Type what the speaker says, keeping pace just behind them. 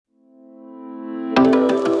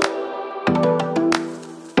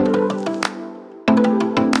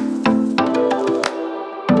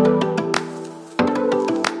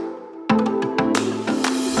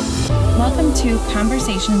to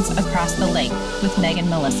Conversations Across the Lake with Meg and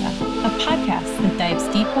Melissa, a podcast that dives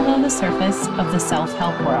deep below the surface of the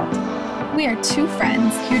self-help world. We are two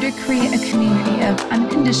friends here to create a community of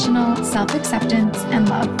unconditional self-acceptance and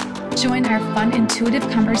love. Join our fun, intuitive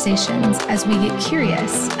conversations as we get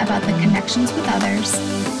curious about the connections with others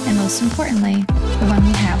and, most importantly, the one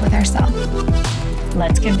we have with ourselves.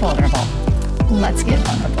 Let's get vulnerable. Let's get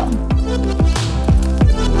vulnerable.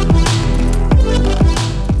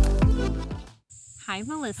 Hi,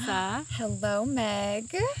 Melissa. Hello,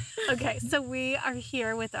 Meg. Okay, so we are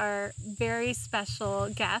here with our very special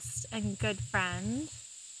guest and good friend,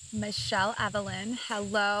 Michelle Evelyn.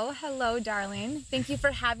 Hello, darling. Thank you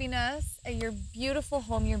for having us at your beautiful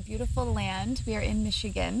home, your beautiful land. We are in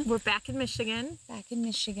Michigan. We're back in Michigan.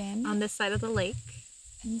 On this side of the lake.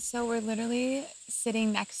 And so we're literally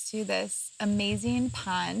sitting next to this amazing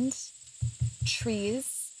pond,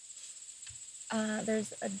 trees.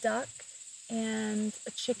 There's a duck and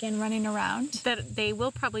a chicken running around. That they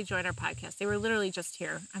will probably join our podcast. They were literally just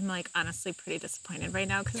here. I'm like honestly pretty disappointed right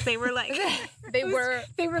now because they were like they were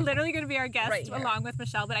literally going to be our guest right along with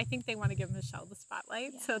Michelle, but I think they want to give Michelle the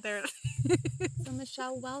spotlight. Yes. So they're So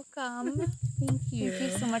Michelle, welcome. Thank you.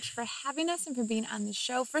 Thank you so much for having us and for being on the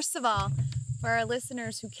show. First of all, for our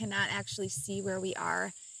listeners who cannot actually see where we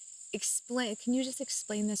are, can you just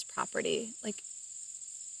explain this property? Like,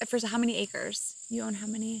 first, how many acres? You own how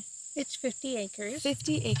many? It's 50 acres.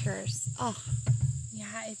 50 acres. Oh. Yeah,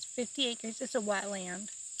 it's 50 acres. It's a wetland.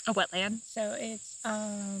 A wetland? So it's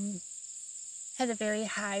has a very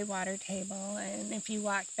high water table, and if you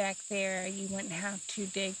walk back there, you wouldn't have to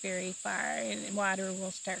dig very far, and water will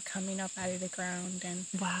start coming up out of the ground. And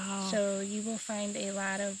wow. So you will find a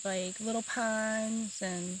lot of like little ponds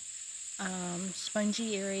and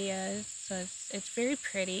spongy areas. So it's very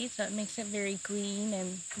pretty. So it makes it very green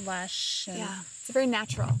and lush. And yeah, it's very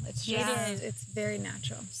natural. It's very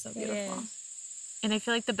natural. So beautiful. It is. And I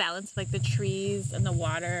feel like the balance of like the trees and the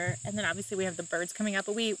water, and then obviously we have the birds coming up.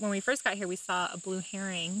 But when we first got here, we saw a blue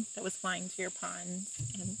heron that was flying to your pond,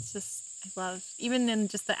 and it's just even in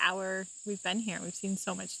just the hour we've been here, we've seen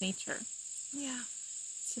so much nature. Yeah,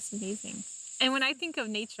 it's just amazing. And when I think of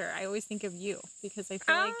nature, I always think of you because I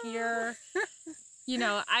feel like you're,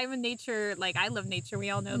 I'm a nature, like I love nature.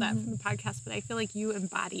 We all know that from the podcast, but I feel like you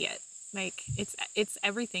embody it. Like it's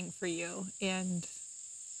everything for you. And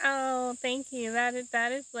oh, thank you. That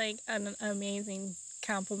is like an amazing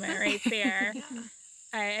compliment right there. Yeah.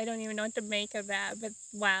 I don't even know what to make of that, but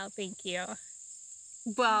wow, thank you.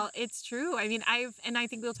 Well, it's true. I mean, I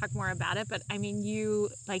think we'll talk more about it, but I mean, you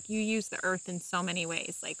use the earth in so many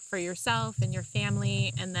ways, like for yourself and your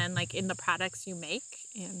family, and then like in the products you make,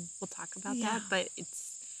 and we'll talk about that. But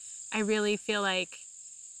I really feel like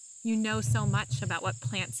you know so much about what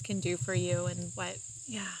plants can do for you and what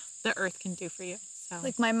the earth can do for you. So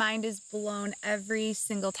like my mind is blown every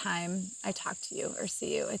single time I talk to you or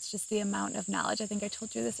see you. It's just the amount of knowledge. I think I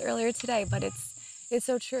told you this earlier today, but it's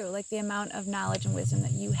so true, like the amount of knowledge and wisdom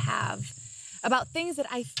that you have about things that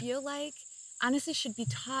I feel like honestly should be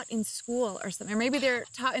taught in school or something. Or maybe they're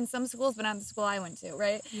taught in some schools, but not the school I went to,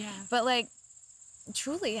 right? Yeah. But like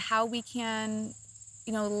truly how we can,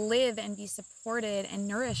 live and be supported and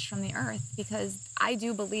nourished from the earth, because I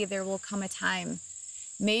do believe there will come a time,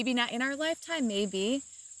 maybe not in our lifetime, maybe,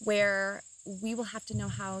 where we will have to know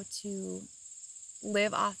how to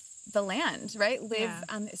live off the land, right?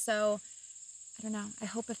 So I don't know. I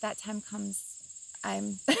hope if that time comes,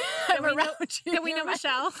 I'm around you. That we know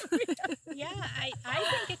Michelle. Yeah, I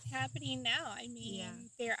think it's happening now. I mean,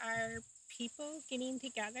 there are people getting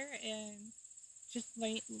together and just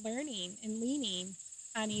learning and leaning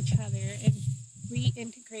on each other and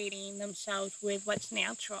reintegrating themselves with what's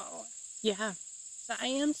natural. Yeah. So I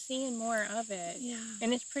am seeing more of it. Yeah.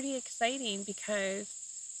 And it's pretty exciting because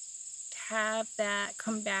have that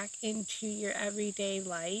come back into your everyday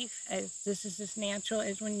life as this is as natural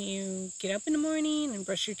as when you get up in the morning and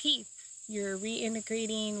brush your teeth. You're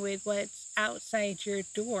reintegrating with what's outside your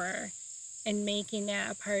door and making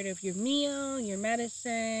that a part of your meal, your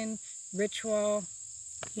medicine, ritual.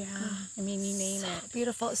 Yeah. I mean, you name it.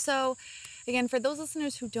 Beautiful. So again, for those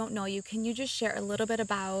listeners who don't know you, can you just share a little bit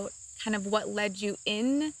about kind of what led you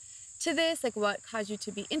in to this? Like what caused you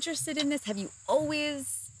to be interested in this? Have you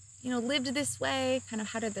always lived this way? Kind of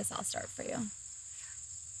how did this all start for you?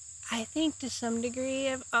 I think to some degree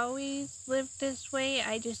I've always lived this way.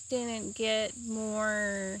 I just didn't get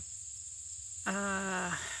more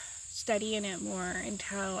studying it more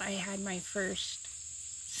until I had my first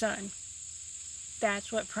son.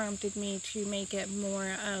 That's what prompted me to make it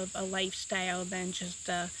more of a lifestyle than just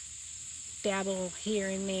a dabble here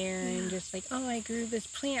and there and just like, oh, I grew this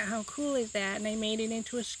plant. How cool is that? And I made it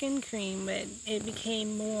into a skin cream, but it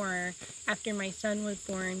became more after my son was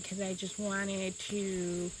born because I just wanted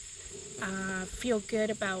to feel good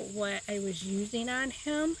about what I was using on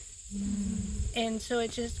him. And so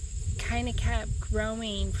it just kind of kept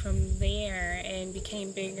growing from there and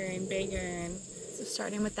became bigger and bigger. And So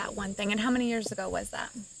starting with that one thing. And how many years ago was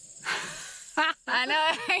that? I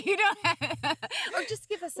know you don't have, or just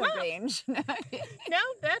give us a range. no,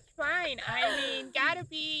 that's fine. I mean, gotta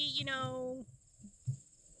be,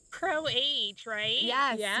 pro age, right?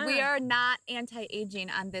 Yes, Yeah. we are not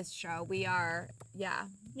anti-aging on this show. We are, yeah.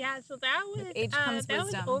 Yeah, so that was With age comes that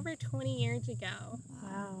wisdom. was over 20 years ago.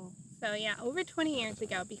 Wow. So yeah, over 20 years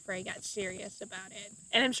ago before I got serious about it.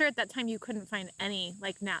 And I'm sure at that time you couldn't find any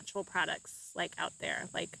like natural products like out there.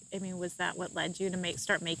 Like, I mean, was that what led you to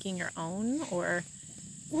start making your own, or?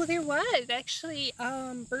 Well, there was actually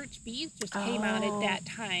Burt's Bees just came out at that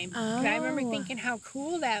time. And I remember thinking how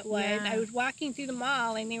cool that was. Yeah. I was walking through the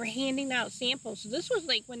mall and they were handing out samples. So this was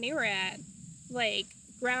like when they were at like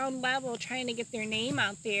ground level trying to get their name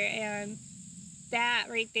out there, and that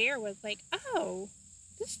right there was like, oh,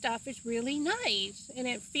 this stuff is really nice and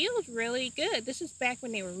it feels really good. This is back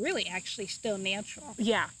when they were really actually still natural.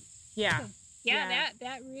 Yeah.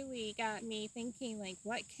 That really got me thinking, like,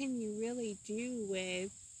 what can you really do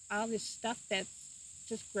with all this stuff that's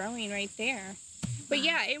just growing right there? But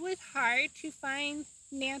yeah, it was hard to find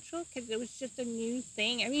natural because it was just a new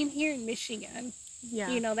thing. I mean, here in Michigan,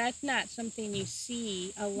 that's not something you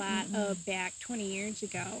see a lot of back 20 years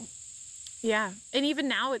ago. Yeah. And even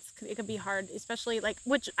now it can be hard, especially like,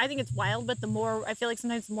 which I think it's wild, but I feel like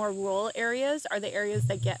sometimes more rural areas are the areas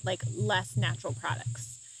that get like less natural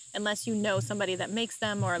products, unless you know somebody that makes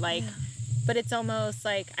them, or like, but it's almost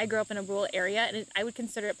like I grew up in a rural area, and I would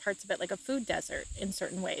consider it parts of it like a food desert in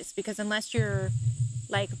certain ways, because unless you're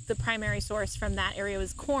like the primary source from that area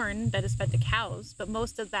was corn that is fed to cows, but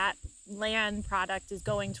most of that land product is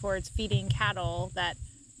going towards feeding cattle that,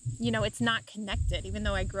 it's not connected. Even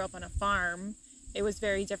though I grew up on a farm, it was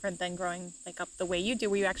very different than growing like up the way you do,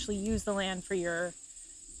 where you actually use the land for your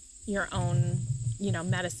own,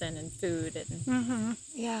 medicine and food. And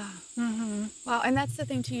Yeah. Wow. And that's the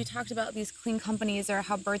thing too. You talked about these clean companies, or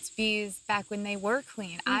how Burt's Bees back when they were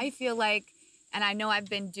clean. I feel like, and I know I've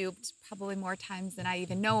been duped probably more times than I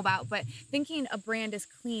even know about, but thinking a brand is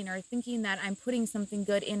clean, or thinking that I'm putting something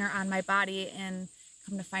good in or on my body, and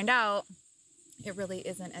come to find out it really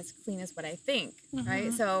isn't as clean as what I think,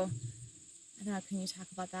 right? So I don't know, can you talk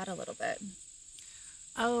about that a little bit?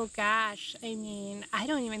 Oh gosh, I mean, I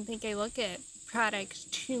don't even think I look at products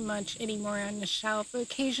too much anymore on the shelf.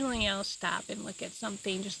 Occasionally I'll stop and look at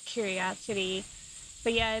something, just curiosity.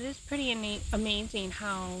 But yeah, it is pretty amazing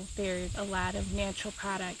how there's a lot of natural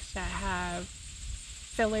products that have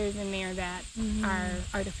fillers in there that are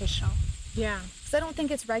artificial. yeah. Because I don't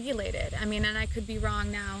think it's regulated. I mean, and I could be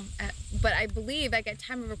wrong now, but I believe, like, at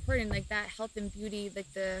time of recording, like, that health and beauty,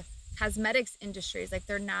 like, the cosmetics industries, like,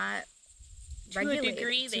 they're not regulated. To a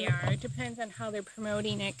degree they are. It depends on how they're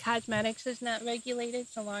promoting it. Cosmetics is not regulated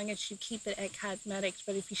so long as you keep it at cosmetics.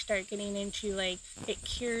 But if you start getting into, like, it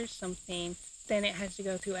cures something, then it has to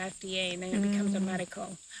go through FDA, and then it becomes a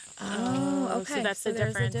medical. Oh, okay. So that's the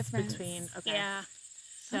there's a difference between, okay. Yeah.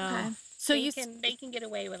 So, Okay. So they can get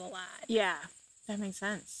away with a lot. Yeah, that makes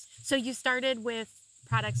sense. So you started with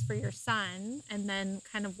products for your son, and then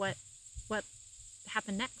kind of what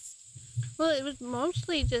happened next? Well, it was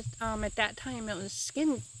mostly just, at that time, it was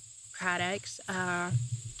skin products.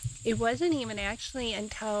 It wasn't even actually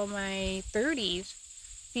until my 30s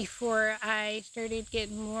before I started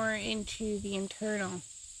getting more into the internal.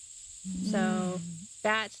 So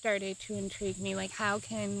that started to intrigue me. Like, how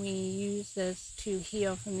can we use this to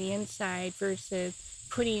heal from the inside versus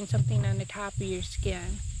putting something on the top of your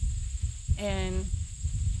skin? And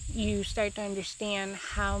you start to understand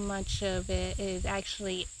how much of it is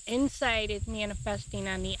actually inside is manifesting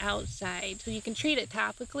on the outside. So you can treat it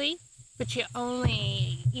topically, but you're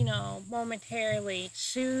only, momentarily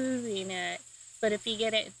soothing it. But if you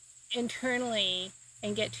get it internally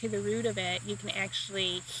and get to the root of it, you can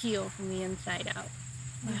actually heal from the inside out.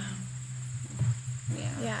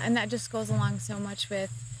 Yeah, and that just goes along so much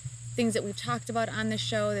with things that we've talked about on the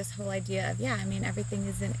show, this whole idea of, everything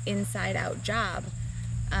is an inside-out job.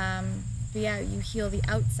 But yeah, you heal the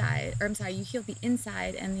outside, you heal the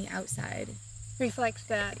inside, and the outside Reflects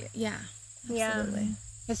that. Yeah, absolutely. Yeah.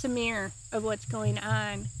 It's a mirror of what's going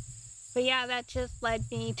on. But yeah, that just led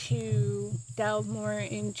me to delve more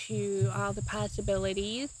into all the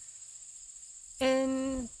possibilities.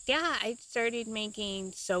 And yeah, I started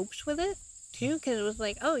making soaps with it. too, because it was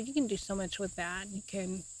like, oh, you can do so much with that. You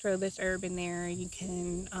can throw this herb in there. You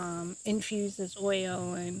can infuse this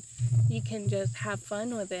oil, and you can just have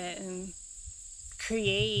fun with it and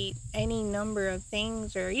create any number of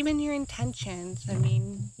things, or even your intentions. I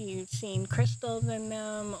mean, you've seen crystals in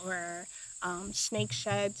them, or snake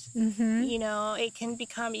sheds. You know, it can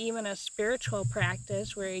become even a spiritual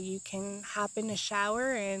practice where you can hop in the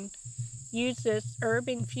shower and use this herb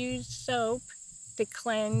infused soap to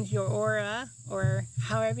cleanse your aura, or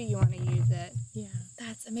however you want to use it. Yeah.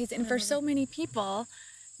 That's amazing. And for so many people,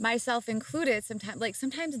 myself included,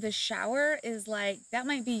 sometimes the shower is like, that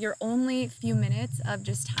might be your only few minutes of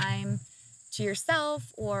just time to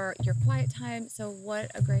yourself or your quiet time. So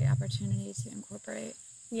what a great opportunity to incorporate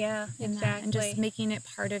Yeah, in that, exactly. and just making it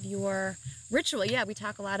part of your ritual. Yeah, we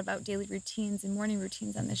talk a lot about daily routines and morning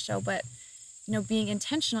routines on this show, but you know, being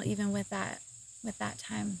intentional even with that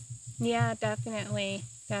time. Yeah, definitely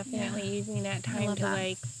using that time love to that.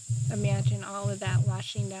 like imagine all of that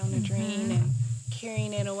washing down the drain and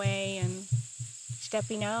carrying it away and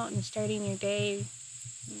stepping out and starting your day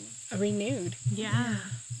renewed. Yeah.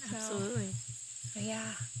 So, Absolutely.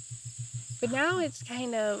 yeah. But now it's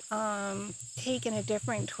kind of taken a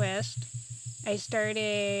different twist. I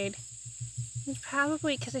started,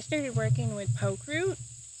 probably because I started working with poke root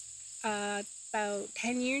about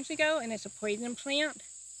 10 years ago, and it's a poison plant.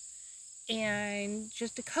 And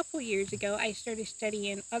just a couple years ago, I started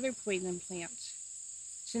studying other poison plants.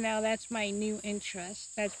 So now that's my new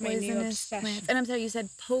interest. That's my new Poisonous obsession. plants. And I'm sorry, you said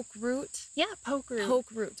poke root? Yeah, poke root. Poke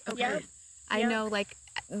root. Okay. Yep. I Yep. know like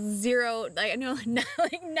zero, like I know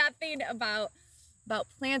like nothing about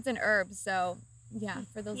plants and herbs. So yeah,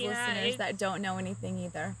 for those Yeah, listeners that don't know anything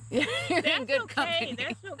either, you're That's in good okay. company.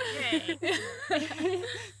 That's okay.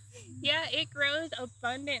 Yeah, it grows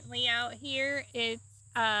abundantly out here. It's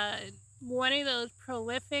one of those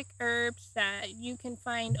prolific herbs that you can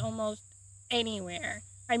find almost anywhere.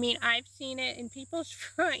 I mean, I've seen it in people's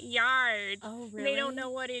front yards. Oh, And they don't know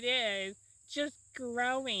what it is. Just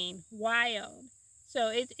growing wild. So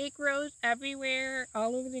it grows everywhere,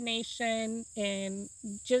 all over the nation, and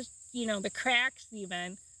just, you know, the cracks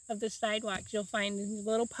even of the sidewalks, you'll find these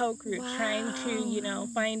little poke roots trying to, you know,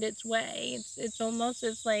 find its way. It's almost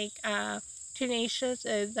as like tenacious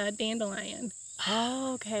as a dandelion.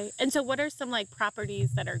 Oh, okay. And so what are some like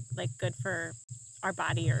properties that are like good for our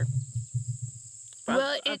body or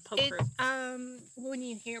Well, of poke root? when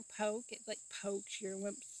you hear poke, it like pokes your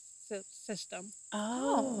lymph system.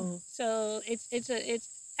 Oh. So it's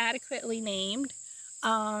adequately named.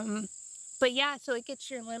 But yeah, so it gets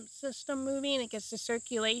your lymph system moving, it gets the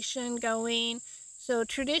circulation going. So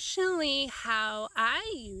traditionally how I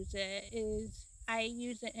use it is I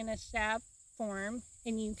use it in a salve form,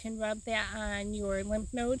 and you can rub that on your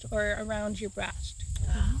lymph nodes or around your breast.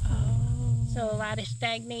 So a lot of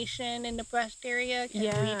stagnation in the breast area,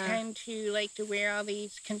 because we tend to like to wear all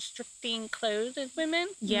these constricting clothes as women.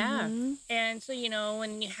 Yeah. And so, you know,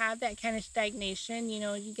 when you have that kind of stagnation, you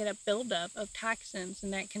know, you get a buildup of toxins,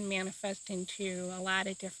 and that can manifest into a lot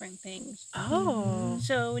of different things. Oh.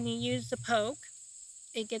 So when you use the poke,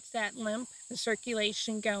 it gets that lymph, the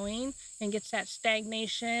circulation going, and gets that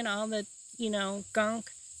stagnation, all the, you know,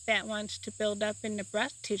 gunk that wants to build up in the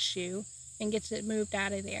breast tissue, and gets it moved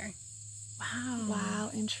out of there. Wow,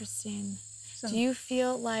 interesting. So, Do you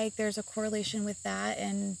feel like there's a correlation with that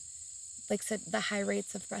and like said the high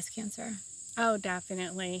rates of breast cancer? oh,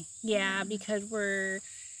 definitely. Yeah, because we're,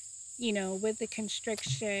 you know, with the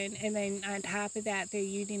constriction, and then on top of that, they're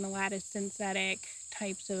using a lot of synthetic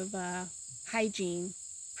types of hygiene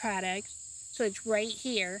products. So it's right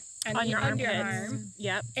here on the armpits. underarm.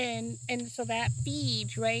 Yep. And so that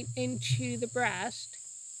feeds right into the breast.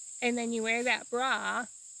 And then you wear that bra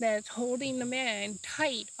that's holding them in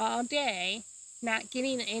tight all day, not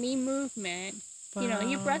getting any movement. You know,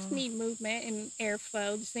 your breasts need movement and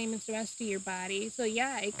airflow, the same as the rest of your body. So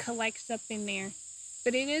yeah, it collects up in there.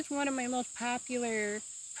 But it is one of my most popular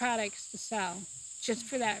products to sell, just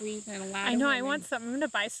for that reason. I know, I want some. I'm going to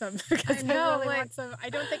buy some because I really want some. I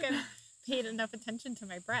don't think I've paid enough attention to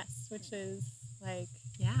my breasts, which is like,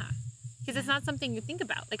 because it's not something you think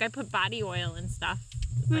about. Like I put body oil and stuff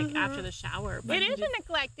like after the shower. But it is a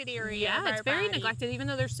neglected area. Yeah, of it's our very body. neglected, even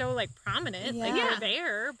though they're so like prominent. Like Yeah. they're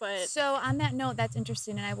there, but So on that note, that's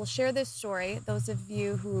interesting, and I will share this story. Those of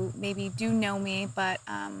you who maybe do know me, but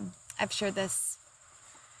I've shared this.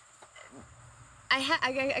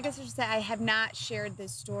 I guess I should say I have not shared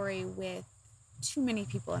this story with too many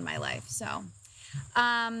people in my life. So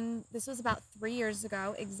this was about 3 years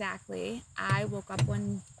ago exactly. I woke up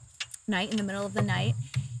one night in the middle of the night,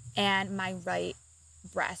 and my right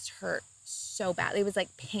breast hurt so bad. It was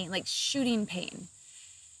like pain, like shooting pain.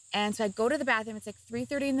 And so I go to the bathroom. It's like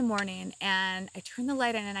 3:30 in the morning, and I turn the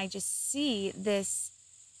light on, and I just see this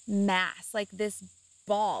mass, like this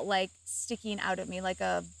ball, like sticking out at me, like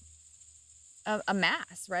a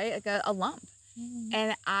mass, right? Like a lump.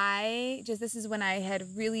 And this is when I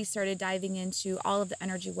had really started diving into all of the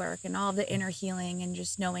energy work and all of the inner healing, and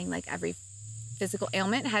just knowing like every physical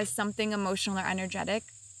ailment has something emotional or energetic,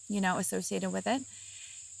 associated with it.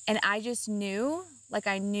 And I just knew,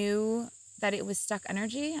 I knew that it was stuck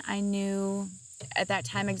energy. I knew at that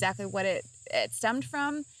time exactly what it stemmed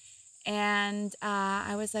from. And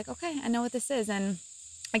I was like, okay, I know what this is. And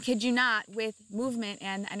I kid you not, with movement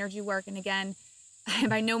and energy work, and again, I'm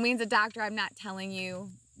by no means a doctor. I'm not telling you,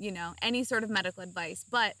 any sort of medical advice,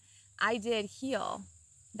 but I did heal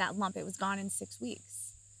that lump. It was gone in 6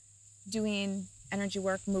 weeks, doing energy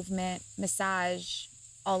work, movement, massage,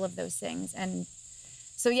 all of those things. And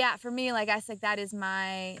so, yeah, for me, I guess that is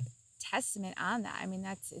my testament on that. I mean,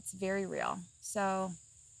 it's very real. So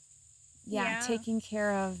yeah, taking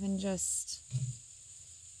care of and just,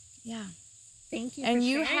 yeah. Thank you. And for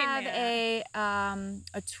you sharing have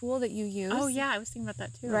a tool that you use. Oh yeah, I was thinking about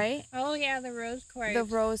that too. Right? Oh yeah, the rose quartz. The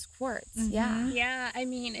rose quartz. Yeah. Yeah, I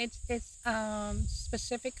mean it's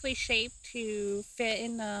specifically shaped to fit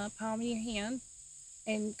in the palm of your hand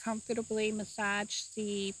and comfortably massage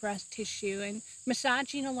the breast tissue, and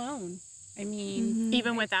massaging alone. I mean,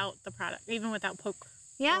 even without the product, even without poke.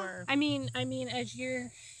 yeah. Or... I mean, as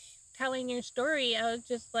you're telling your story, I was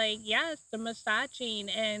just like, yes, the massaging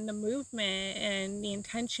and the movement and the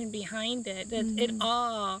intention behind it, it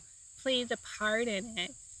all plays a part in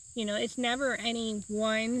it. It's never any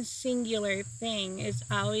one singular thing. It's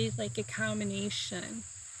always like a combination.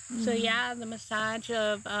 So yeah, the massage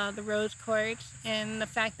of the rose quartz, and the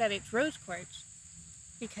fact that it's rose quartz,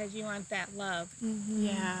 because you want that love,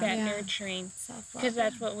 that nurturing, self-love, because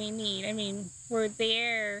that's what we need. I mean, we're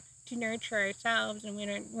there to nurture ourselves, and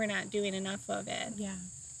we're not doing enough of it.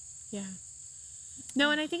 Yeah.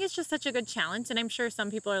 No, and I think it's just such a good challenge, and I'm sure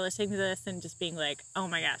some people are listening to this and just being like, oh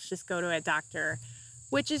my gosh, just go to a doctor,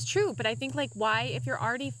 which is true. But I think why, if you're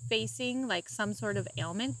already facing some sort of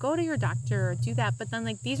ailment, go to your doctor or do that. But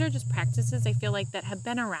then these are just practices I feel that have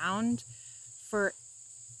been around for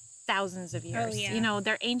thousands of years. Oh, yeah.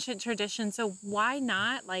 They're ancient traditions, so why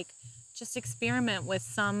not just experiment with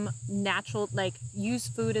some natural, use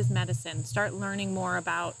food as medicine, start learning more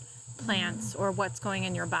about plants or what's going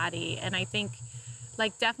in your body. And I think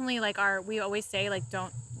definitely we always say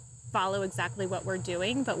don't follow exactly what we're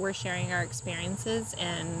doing, but we're sharing our experiences.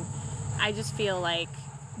 And I just feel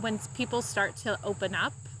when people start to open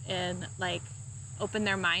up and open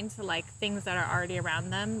their mind to things that are already around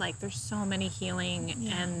them, there's so many healing,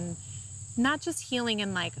 and not just healing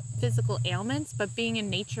in physical ailments, but being in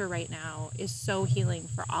nature right now is so healing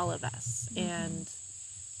for all of us. And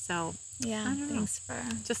so thanks for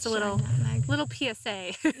just a little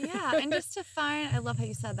PSA. Yeah, and just to find, I love how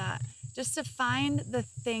you said that, just to find the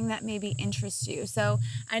thing that maybe interests you. So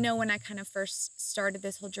I know when I kind of first started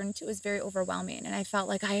this whole journey too, it was very overwhelming, and I felt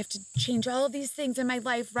like I have to change all of these things in my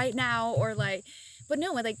life right now, or but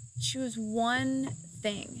no, I choose one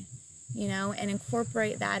thing, and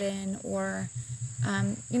incorporate that in, or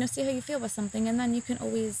see how you feel with something, and then you can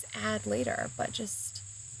always add later. But just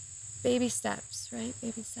baby steps, right?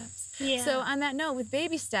 Baby steps. Yeah. So on that note, with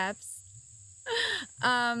baby steps,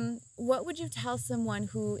 what would you tell someone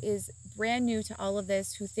who is brand new to all of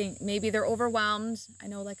this, who think maybe they're overwhelmed? I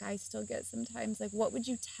know I still get sometimes. What would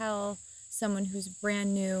you tell someone who's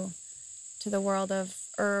brand new to the world of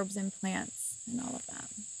herbs and plants and all of that?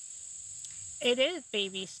 It is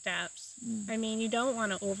baby steps. I mean, you don't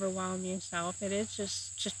want to overwhelm yourself. It is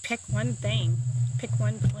just pick one thing, pick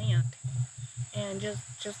one plant, and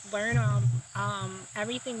just learn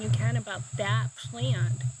everything you can about that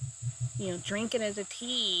plant. Drink it as a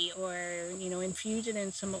tea, or infuse it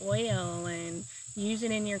in some oil and use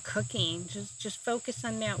it in your cooking. Just focus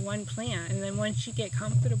on that one plant, and then once you get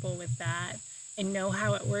comfortable with that and know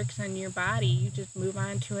how it works on your body, you just move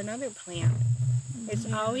on to another plant. It's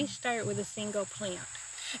always start with a single plant.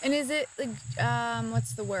 And is it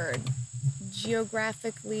what's the word?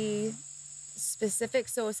 Geographically specific?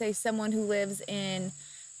 So say someone who lives in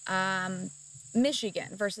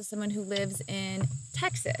Michigan versus someone who lives in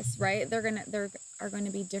Texas, right? There are going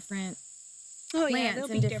to be different plants, there'll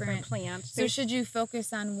and be different plants. So should you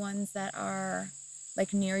focus on ones that are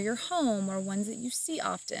near your home, or ones that you see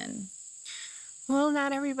often? Well,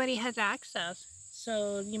 not everybody has access,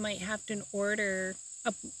 so you might have to order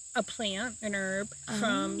a plant, an herb,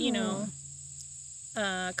 from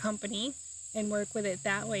a company, and work with it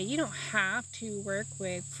that way. You don't have to work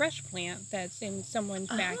with fresh plant that's in someone's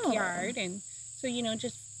backyard. And so,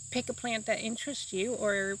 just pick a plant that interests you,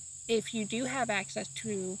 or if you do have access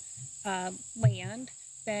to land,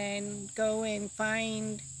 then go and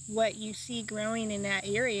find what you see growing in that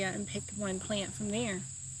area and pick one plant from there.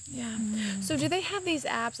 Yeah. So do they have these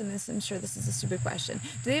apps, and I'm sure this is a stupid question,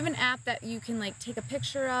 do they have an app that you can like take a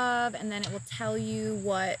picture of and then it will tell you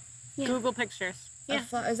what? Google Pictures. Yeah.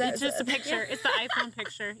 It's just a picture. It's the iPhone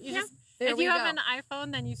picture. If you have an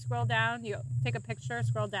iPhone, then you scroll down, you take a picture,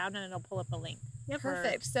 scroll down, and it'll pull up a link.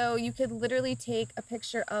 Perfect. So you could literally take a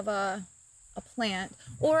picture of a plant,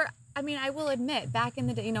 or I mean, I will admit, back in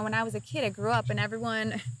the day, when I was a kid, I grew up and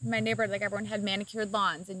everyone, my neighborhood, like everyone had manicured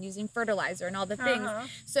lawns and using fertilizer and all the things.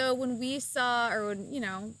 So when we saw, or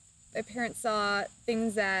when, my parents saw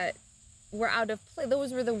things that were out of place,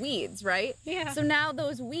 those were the weeds, right? Yeah. So now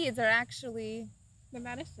those weeds are actually the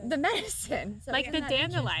medicine. So like the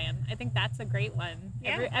dandelion. I think that's a great one.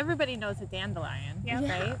 Yeah. Everybody knows a dandelion, yeah.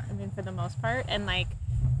 right? I mean, for the most part. And like,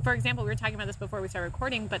 for example, we were talking about this before we started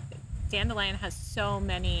recording, but dandelion has so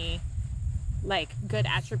many like good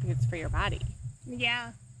attributes for your body.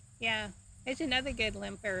 Yeah. It's another good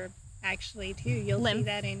lymph herb, actually, too. You'll see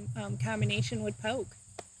that in combination with poke.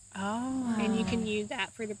 Oh. And you can use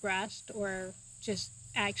that for the breast, or just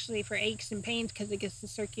actually for aches and pains, because it gets the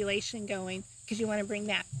circulation going, because you want to bring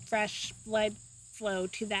that fresh blood flow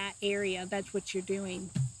to that area. That's what you're doing.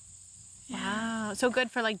 Wow. So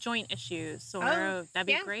good for like joint issues, or that'd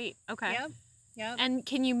be great. Okay. Yep. And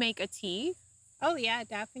can you make a tea? Oh, yeah,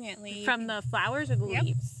 definitely. From the flowers or the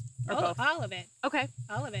leaves? Or both? All of it. Okay.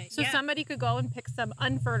 All of it. So somebody could go and pick some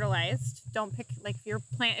unfertilized. Don't pick, like,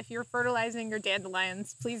 if you're fertilizing your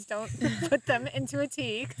dandelions, please don't put them into a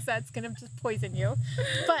tea, because that's going to just poison you.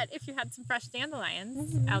 But if you had some fresh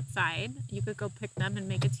dandelions outside, you could go pick them and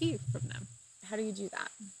make a tea from them. How do you do that?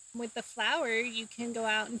 With the flower, you can go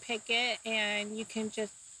out and pick it, and you can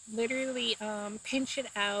just literally pinch it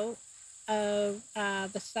out of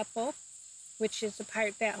the sepal, which is the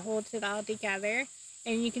part that holds it all together.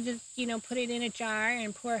 And you can just, put it in a jar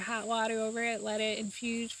and pour hot water over it, let it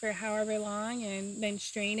infuse for however long, and then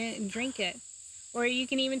strain it and drink it. Or you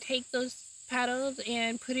can even take those petals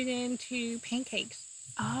and put it into pancakes.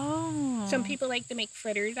 Oh. Some people like to make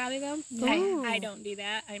fritters out of them. I don't do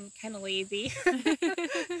that. I'm kind of lazy.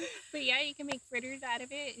 But yeah, you can make fritters out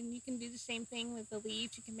of it, and you can do the same thing with the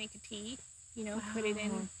leaves. You can make a tea, put it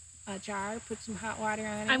in a jar, put some hot water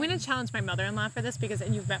on it. I'm going to challenge my mother-in-law for this, because,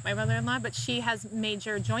 and you've met my mother-in-law, but she has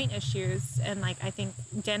major joint issues, and like I think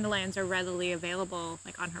dandelions are readily available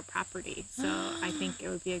like on her property, so I think it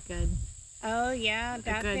would be a good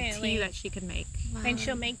definitely good tea that she could make. Wow. And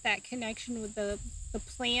she'll make that connection with the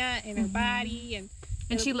plant in her body,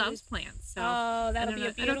 and she loves plants, so that'll be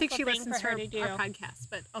a beautiful I don't think she thing listens for her to to do. our podcast,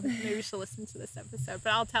 but maybe she'll listen to this episode,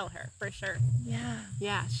 but I'll tell her for sure.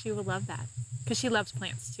 Yeah, she would love that, because she loves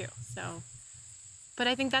plants too. So, but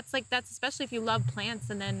I think that's especially if you love plants.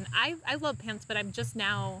 And then I love plants, but I'm just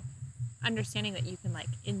now understanding that you can like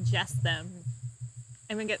ingest them.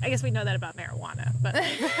 I mean, I guess we know that about marijuana, but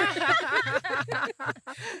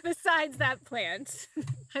besides that plant,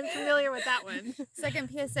 I'm familiar with that one. Second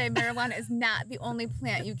PSA, marijuana is not the only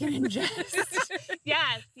plant you can ingest.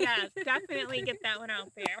 Yes, definitely get that one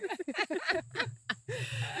out there.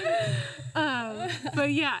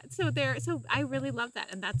 But yeah, so I really love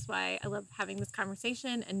that, and that's why I love having this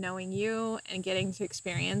conversation and knowing you and getting to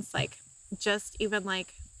experience like just even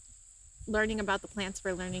like learning about the plants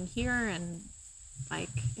we're learning here, and like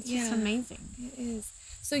it's just amazing. It is.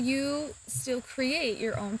 So you still create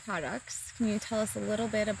your own products. Can you tell us a little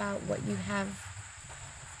bit about what you have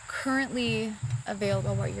currently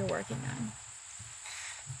available, what you're working on?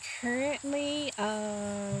 Currently,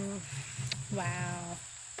 wow.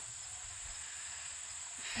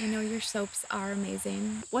 I know your soaps are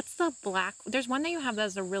amazing. What's the black? There's one that you have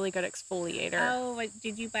that's a really good exfoliator. Oh,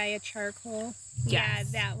 did you buy a charcoal?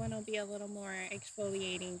 Yes. Yeah, that one will be a little more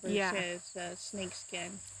exfoliating versus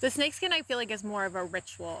snakeskin. The snakeskin I feel like is more of a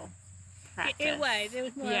ritual practice. It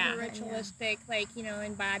was more of a ritualistic, like,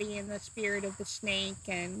 embodying the spirit of the snake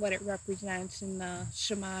and what it represents in the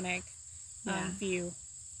shamanic view.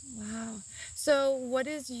 Wow. So what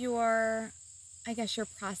is your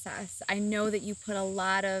process? I know that you put a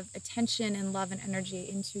lot of attention and love and energy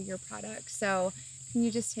into your products. So can you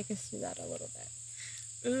just take us through that a little bit?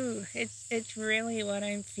 Ooh, it's really what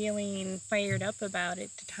I'm feeling fired up about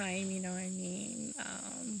at the time,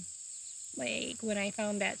 like when I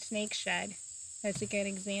found that snake shed, that's a good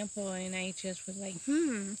example, and I just was like,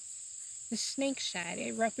 the snake shed.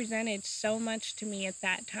 It represented so much to me at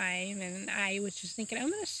that time, and I was just thinking, I'm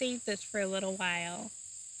going to save this for a little while.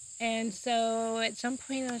 And so at some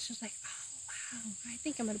point I was just like, oh wow, I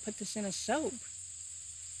think I'm going to put this in a soap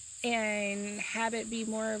and have it be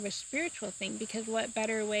more of a spiritual thing, because what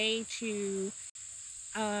better way to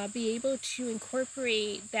be able to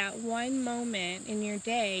incorporate that one moment in your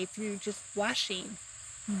day through just washing.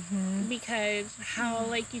 Because how,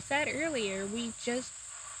 like you said earlier, we just,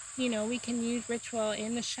 we can use ritual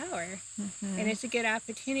in the shower, and it's a good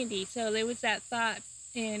opportunity. So there was that thought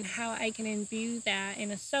in how I can imbue that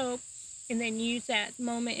in a soap and then use that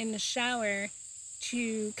moment in the shower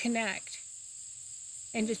to connect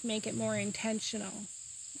and just make it more intentional.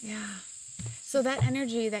 Yeah. So that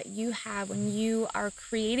energy that you have when you are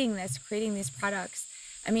creating these products,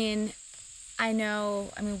 hold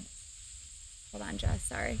on, Jess,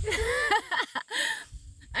 sorry.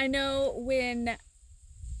 I know when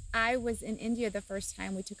I was in India the first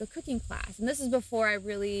time, we took a cooking class, and this is before I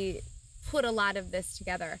really put a lot of this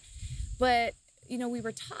together. But, we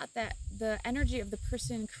were taught that the energy of the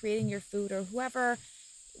person creating your food, or whoever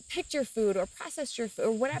picked your food or processed your food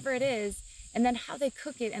or whatever it is, and then how they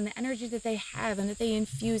cook it and the energy that they have and that they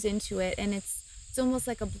infuse into it, and it's almost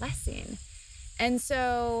like a blessing. And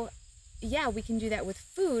so, yeah, we can do that with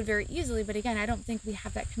food very easily, but again, I don't think we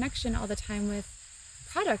have that connection all the time with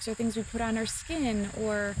products or things we put on our skin.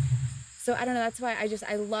 So I don't know, that's why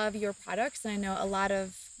I love your products, and I know a lot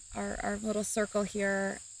of our little circle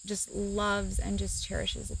here just loves and just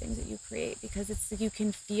cherishes the things that you create, because it's you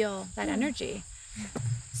can feel that energy.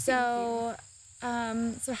 So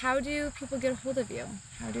so how do people get a hold of you?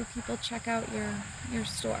 How do people check out your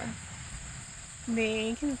store?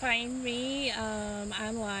 They can find me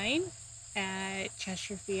online at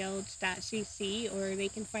cheshirefields.cc, or they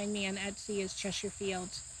can find me on Etsy as Cheshire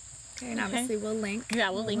Fields. Okay, and obviously we'll link. Yeah,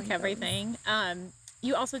 we'll link everything. Do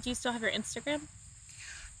you still have your Instagram?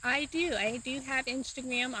 I do have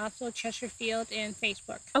Instagram, also Cheshire Field, and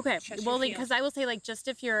Facebook. Okay, Cheshire well, Field. because I will say, just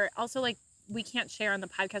if you're also we can't share on the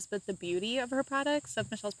podcast, but the beauty of her products, of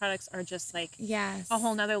Michelle's products, are just yes, a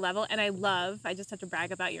whole nother level. And I just have to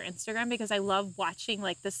brag about your Instagram, because I love watching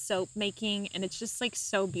the soap making, and it's just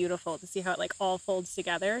so beautiful to see how it all folds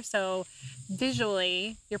together. So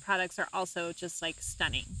visually, your products are also just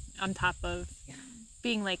stunning, on top of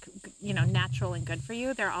being natural and good for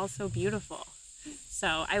you. They're also beautiful.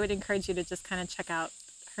 So I would encourage you to just kind of check out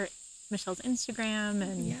Michelle's Instagram,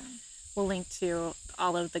 and we'll link to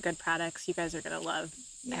all of the good products. You guys are going to love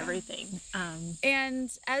everything. And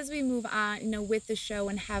as we move on, with the show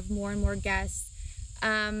and have more and more guests,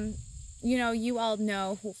 you all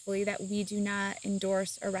know, hopefully, that we do not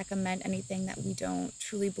endorse or recommend anything that we don't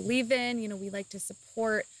truly believe in. We like to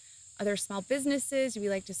support other small businesses. We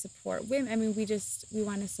like to support women. We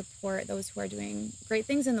want to support those who are doing great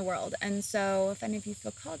things in the world. And so if any of you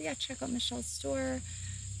feel called, check out Michelle's store.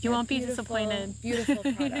 You won't be disappointed. Beautiful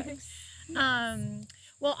products.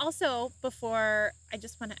 Well, also, before, I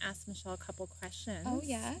just want to ask Michelle a couple questions. Oh,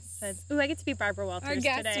 yes. I get to be Barbara Walters Our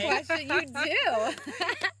guest today. question, you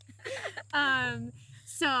do.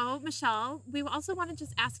 So, Michelle, we also want to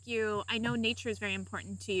just ask you, I know nature is very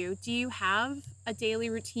important to you. Do you have a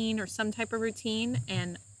daily routine or some type of routine?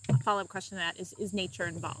 And a follow-up question to that is nature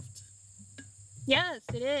involved? Yes,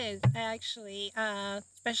 it is, actually.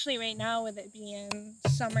 Especially right now with it being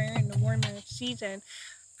summer and the warmer season.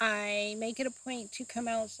 I make it a point to come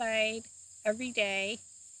outside every day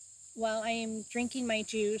while I am drinking my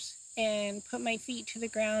juice and put my feet to the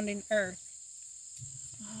ground in earth.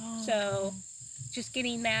 Oh. So just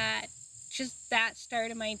getting that start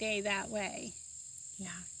of my day that way. Yeah.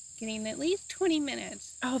 Getting at least 20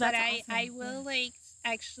 minutes. Oh, that's awesome. But I will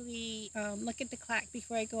actually look at the clock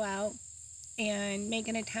before I go out and make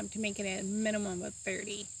an attempt to make it a minimum of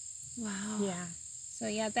 30. Wow. Yeah. So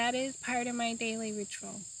that is part of my daily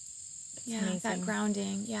ritual. Amazing. That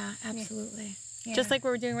grounding. Yeah, absolutely. Yeah. Just like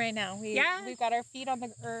we're doing right now. We've got our feet on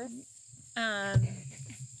the earth,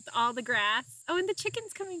 all the grass. Oh, and the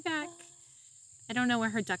chicken's coming back. I don't know where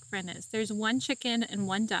her duck friend is. There's one chicken and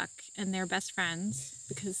one duck, and they're best friends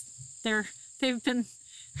because they've been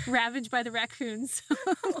ravaged by the raccoons.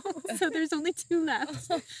 So there's only 2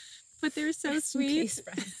 left. But they're so sweet.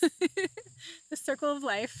 The circle of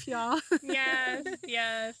life, y'all.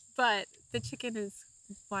 Yes. But the chicken is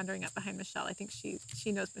wandering up behind Michelle. I think she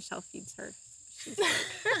knows Michelle feeds her. She's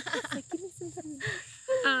like, give me some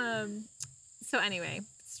food. So anyway,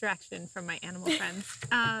 distraction from my animal friends.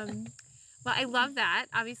 Well, I love that.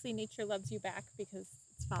 Obviously, nature loves you back because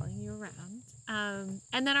it's following you around.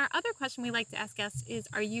 And then our other question we like to ask guests is,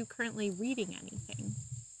 are you currently reading anything?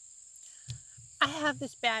 I have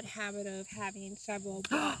this bad habit of having several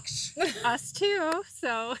books. Us too.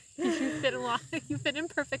 So you fit in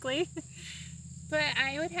perfectly. But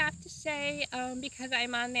I would have to say, because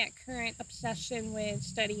I'm on that current obsession with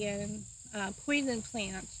studying poison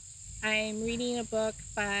plants, I'm reading a book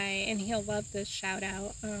by, and he'll love this shout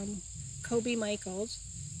out, Kobe Michaels.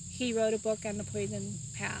 He wrote a book on the poison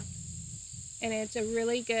path. And it's a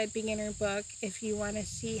really good beginner book if you want to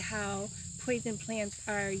see how poison plants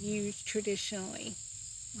are used traditionally.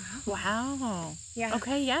 Wow. Yeah.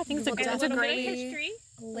 Okay, yeah, I think We'll it's a great history.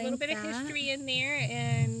 A little bit of that. history in there,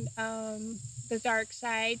 and the dark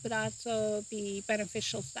side, but also the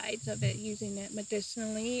beneficial sides of it, using it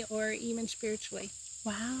medicinally or even spiritually.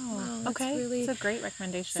 Wow. that's Okay. really- It's a great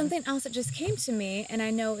recommendation. Something else that just came to me, and I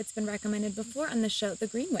know it's been recommended before on the show, The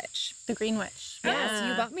Green Witch. The Green Witch. Yes,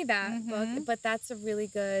 you bought me that Mhm. book, but that's a really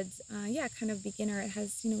good, kind of beginner. It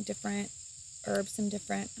has, different herbs and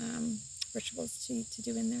different rituals to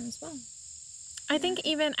do in there as well. I think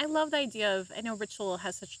even, I love the idea of, I know ritual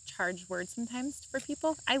has such a charged word sometimes for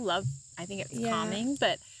people. I think it's calming,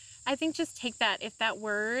 but I think just take that, if that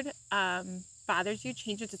word bothers you,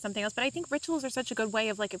 change it to something else. But I think rituals are such a good way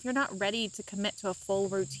of, like, if you're not ready to commit to a full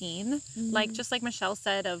routine, like, just like Michelle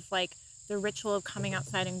said, of like the ritual of coming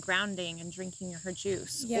outside and grounding and drinking her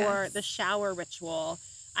juice, or the shower ritual.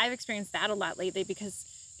 I've experienced that a lot lately because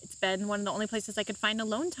it's been one of the only places I could find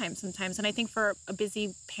alone time sometimes. And I think for a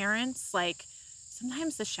busy parents, like,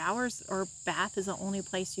 sometimes the showers or bath is the only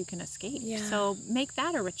place you can escape. Yeah. So make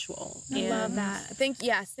that a ritual. I love that. Thank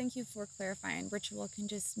you for clarifying. Ritual can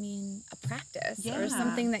just mean a practice or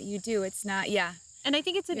something that you do. It's not, And I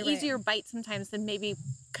think it's an You're right. easier bite sometimes than maybe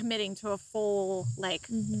committing to a full, like,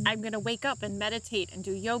 I'm going to wake up and meditate and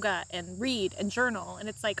do yoga and read and journal. And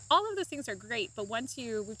it's like, all of those things are great. But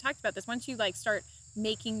we've talked about this, once you like start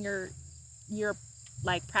making your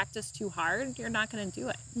like practice too hard, you're not going to do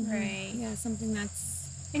it. Right. Yeah, something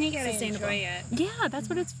that's And you gotta sustainable. enjoy it. Yeah, that's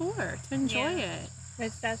what it's for, to enjoy Yeah.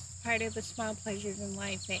 it. That's part of the small pleasures in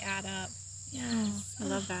life. They add up. Yes. I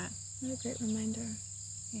love that. What a great reminder.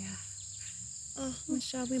 Yeah. Oh,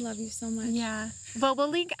 Michelle, we love you so much. Yeah. Well, we'll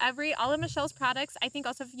link all of Michelle's products. I think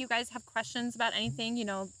also if you guys have questions about anything,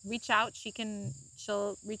 reach out.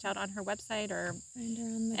 She'll reach out on her website or Find her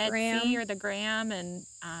on the Etsy gram. or the gram, and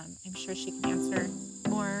I'm sure she can answer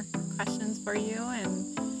more questions for you.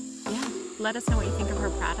 And let us know what you think of her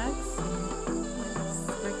products.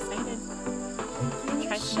 We're excited. Thank you,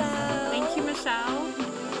 Michelle. Thank you, Michelle.